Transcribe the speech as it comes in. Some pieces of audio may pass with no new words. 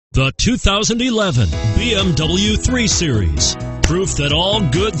The 2011 BMW 3 Series. Proof that all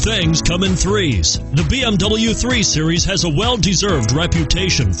good things come in threes. The BMW 3 Series has a well-deserved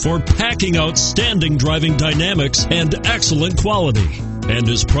reputation for packing outstanding driving dynamics and excellent quality, and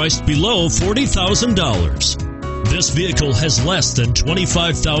is priced below $40,000. This vehicle has less than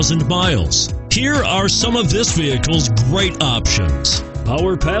 25,000 miles. Here are some of this vehicle's great options: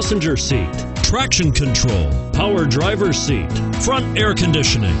 power passenger seat, traction control, power driver's seat, front air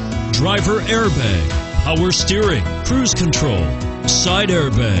conditioning, driver airbag, power steering, cruise control, side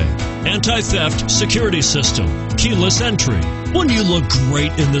airbag, anti-theft security system, keyless entry. Wouldn't you look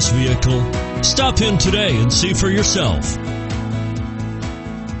great in this vehicle? Stop in today and see for yourself.